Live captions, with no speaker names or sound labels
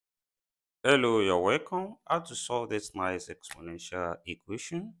Hello, you're welcome. How to solve this nice exponential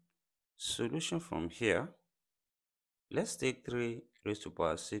equation? Solution from here. Let's take 3 raised to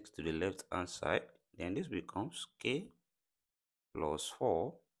power 6 to the left hand side. Then this becomes k plus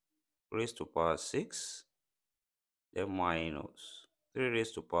 4 raised to power 6. Then minus 3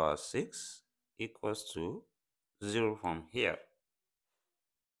 raised to power 6 equals to 0 from here.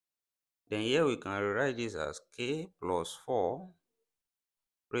 Then here we can rewrite this as k plus 4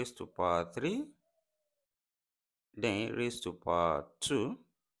 raised to power 3. Then raised to power 2.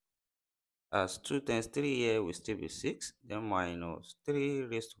 As 2 times 3 here will still be 6, then minus 3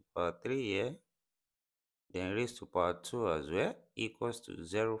 raised to power 3 here, then raised to power 2 as well, equals to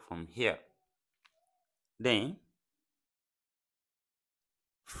 0 from here. Then,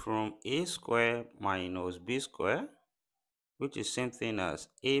 from a square minus b square, which is same thing as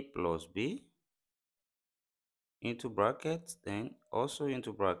a plus b, into brackets, then also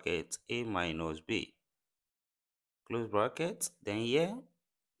into brackets a minus b, close brackets. Then here,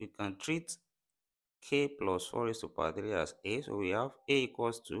 we can treat k plus 4 raised to power 3 as a, so we have a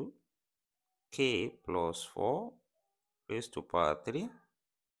equals to k plus 4 raised to power 3,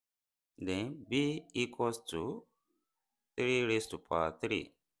 then b equals to 3 raised to power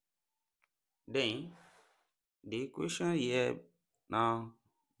 3. Then the equation here now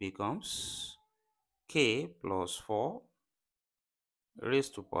becomes k plus 4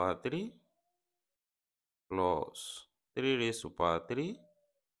 raised to power 3 plus 3 raised to power 3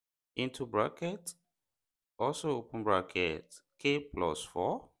 into bracket, also open bracket, k plus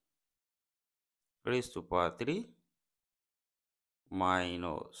 4 raised to power 3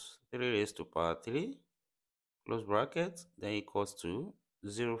 minus 3 raised to power 3, close bracket, then equals to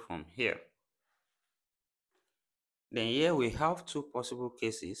 0 from here. Then here we have two possible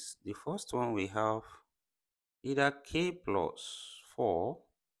cases. The first one we have either k plus 4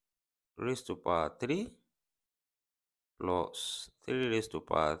 raised to power 3 plus 3 raised to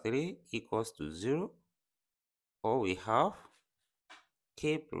power 3 equals to 0, or we have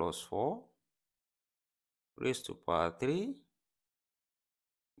k plus 4 raised to power 3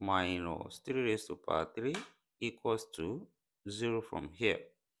 minus 3 raised to power 3 equals to 0 from here.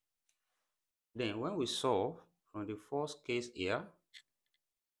 Then when we solve from the first case here,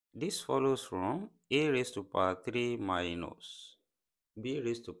 this follows from a raised to power 3 minus b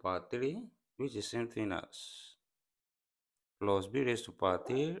raised to power 3, which is same thing as plus b raised to power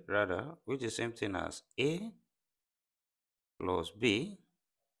 3, rather, which is same thing as a plus b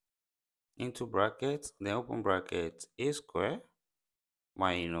into bracket, then open bracket, a square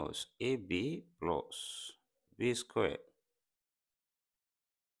minus ab plus b square.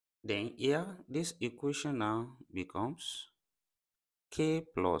 Then here, this equation now becomes k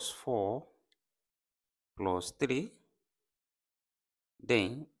plus 4 plus 3,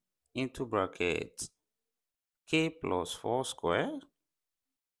 then into bracket, k plus 4 square,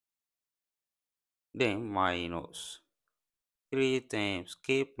 then minus 3 times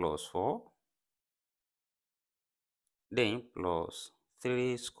k plus 4, then plus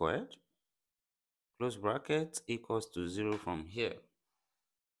 3 squared, close bracket, equals to 0 from here.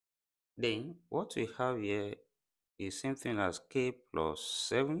 Then what we have here is same thing as k plus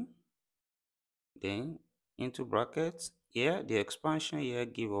 7, then into brackets. Here the expansion here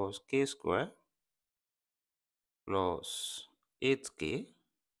gives us k square plus 8k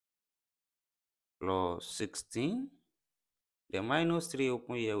plus 16, then minus 3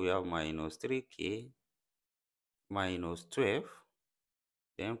 open here, we have minus 3k minus 12,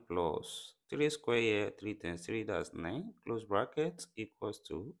 then plus 3 square here, 3 times 3, that's 9, close bracket, equals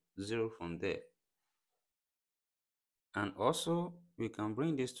to 0 from there. And also we can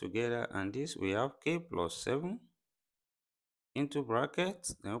bring this together, and this we have k plus 7 into bracket,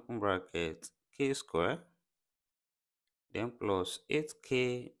 then open bracket, k square, then plus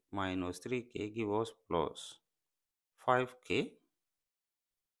 8k minus 3k give us plus 5k.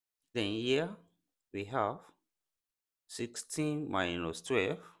 Then here we have 16 minus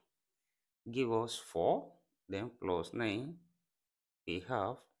 12 give us 4, then plus 9 we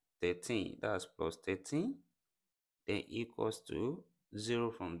have 13, that's plus 13, then equals to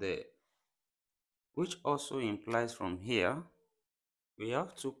 0 from there, which also implies from here we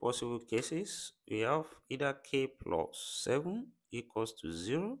have two possible cases. We have either k plus 7 equals to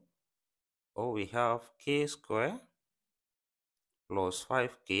 0, or we have k square plus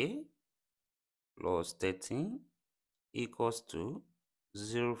 5k plus 13 equals to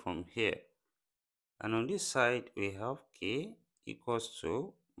 0 from here. And on this side we have k equals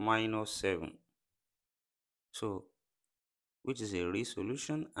to minus 7, so which is a real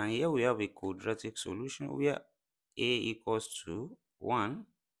solution. And here we have a quadratic solution where a equals to 1,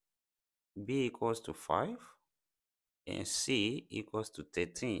 b equals to 5, and c equals to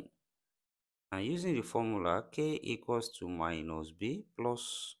 13. And using the formula, k equals to minus b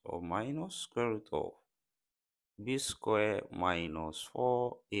plus or minus square root of b squared minus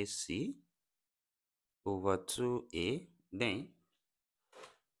 4ac over 2a. Then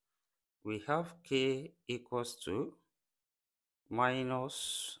we have k equals to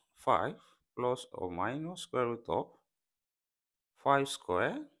minus 5 plus or minus square root of 5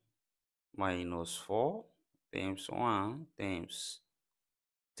 squared minus 4 times 1 times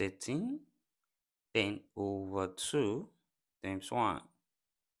 13, then over 2 times 1,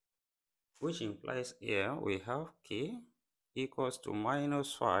 which implies here we have k equals to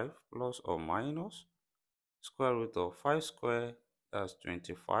minus 5 plus or minus square root of 5 squared, that's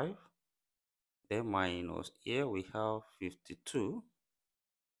 25, then minus here we have 52,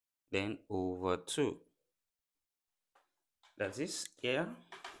 then over 2. That is here,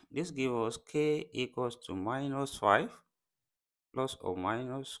 this gives us k equals to minus 5 plus or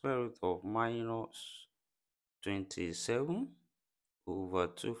minus square root of minus 27 over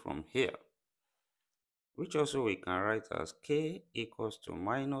 2 from here, which also we can write as k equals to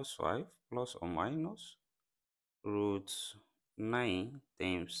minus 5 plus or minus root 9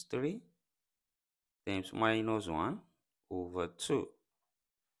 times 3 times minus 1 over 2.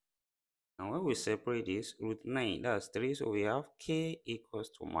 And when we separate this, root 9, that's 3, so we have k equals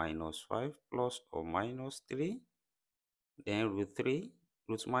to minus 5 plus or minus 3, then root 3,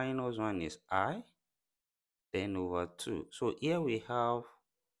 root minus 1 is I, then over 2. So here we have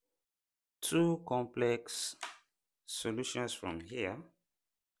two complex solutions from here.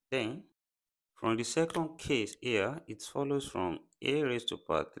 Then from the second case here, it follows from a raised to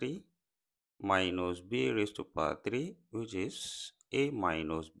power 3 minus b raised to power 3, which is a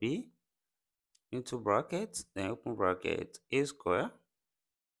minus b, into brackets, then open bracket, a square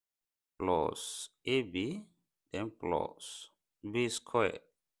plus ab, then plus b squared.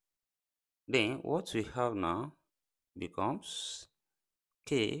 Then what we have now becomes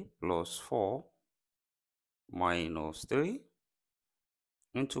k plus 4 minus 3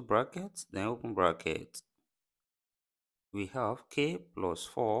 into brackets, then open bracket. We have k plus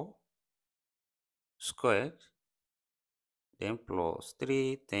 4 squared, then plus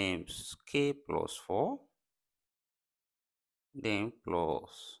 3 times k plus 4, then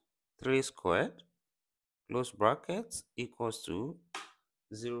plus 3 squared, close brackets, equals to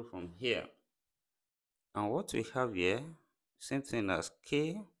 0 from here. And what we have here, same thing as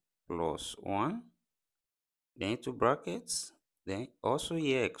k plus 1, then into brackets, then also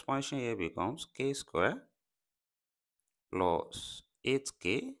here expansion here becomes k squared plus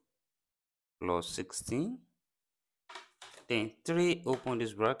 8k plus 16, then 3 open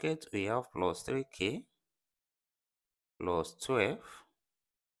this bracket, we have plus 3k plus 12,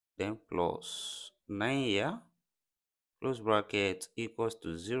 then plus 9 here, close bracket, equals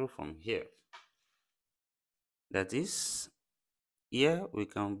to 0 from here. That is, here we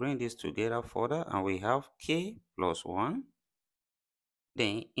can bring this together further and we have k plus 1,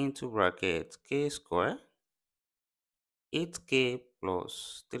 then into bracket k square, 8k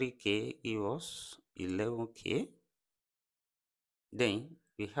plus 3k gives us 11k, then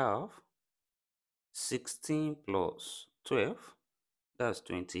we have 16 plus 12, that's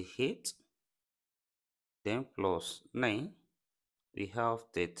 28, then plus 9, we have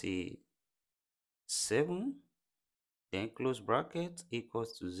 37, then close bracket,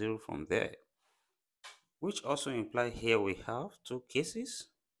 equals to 0 from there, which also implies here we have two cases,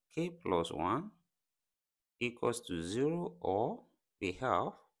 k plus 1 equals to 0, or we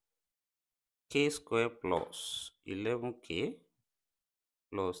have k squared plus 11k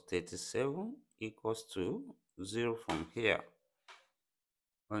plus 37 equals to 0 from here.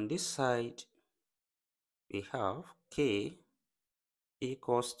 On this side, we have k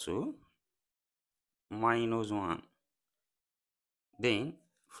equals to minus 1. Then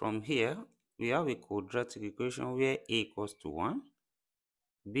from here, we have a quadratic equation where a equals to 1,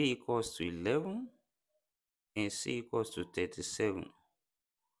 b equals to 11, and c equals to 37.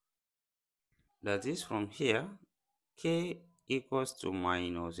 That is, from here, k equals to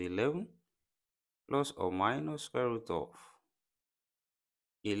minus 11 plus or minus square root of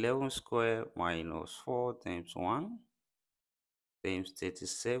 11 squared minus 4 times 1 times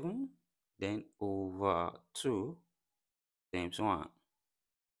 37, then over 2 times 1.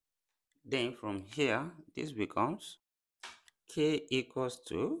 Then from here, this becomes k equals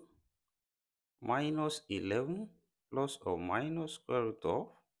to minus 11 plus or minus square root of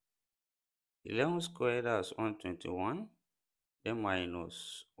 11 squared, as 121, then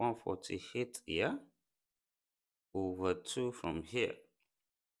minus 148 here, over 2 from here.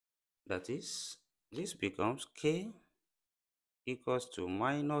 That is, this becomes k equals to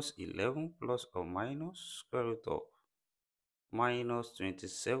minus 11 plus or minus square root of minus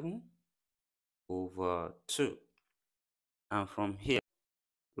 27 over 2. And from here,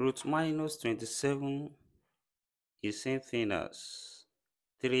 root minus 27 is same thing as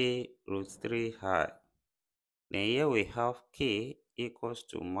 3 root 3 high. Then here we have k equals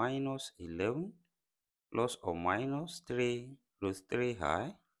to minus 11 plus or minus 3 root 3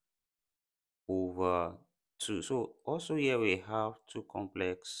 high over 2. So also here we have two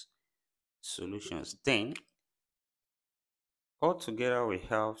complex solutions. Then altogether we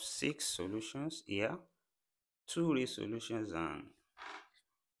have 6 solutions here, 2 real solutions and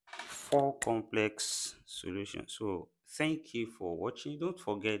 4 complex solutions. So thank you for watching. Don't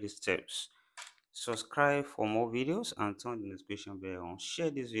forget the steps. Subscribe for more videos and turn the notification bell on. Share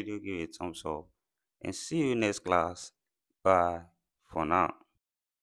this video, give it a thumbs up, and see you next class. Bye for now.